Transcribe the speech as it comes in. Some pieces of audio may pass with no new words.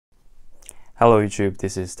Hello YouTube,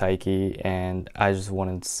 this is Taiki, and I just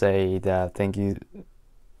wanted to say that thank you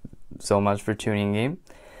so much for tuning in.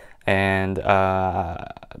 And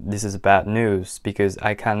this is bad news because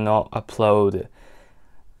I cannot upload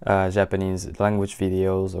Japanese language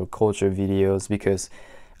videos or culture videos because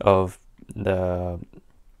of the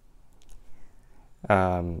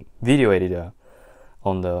video editor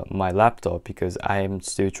on my laptop, because I'm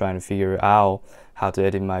still trying to figure out how to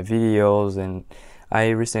edit my videos, and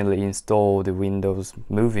I recently installed the Windows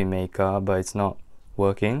Movie Maker, but it's not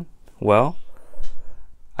working well.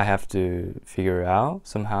 I have to figure it out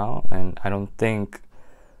somehow, and I don't think,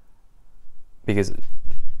 because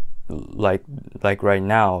like right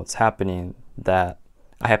now it's happening that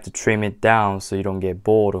I have to trim it down so you don't get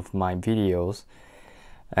bored of my videos,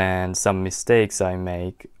 and some mistakes I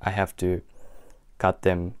make I have to cut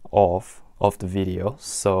them off the video.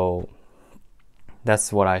 So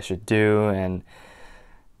that's what I should do, and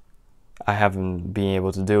I haven't been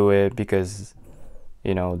able to do it because,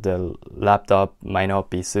 you know, the laptop might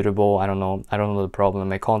not be suitable. I don't know the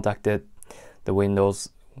problem. I contacted the Windows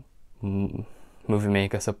Movie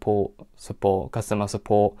Maker customer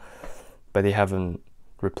support, but they haven't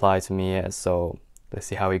replied to me yet. So let's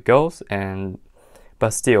see how it goes.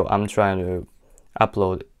 But still, I'm trying to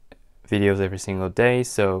upload videos every single day,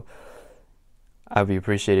 so I'd be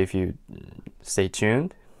appreciated if you stay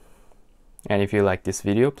tuned. And if you like this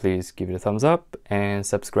video, please give it a thumbs up and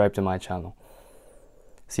subscribe to my channel.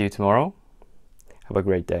 See you tomorrow. Have a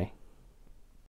great day.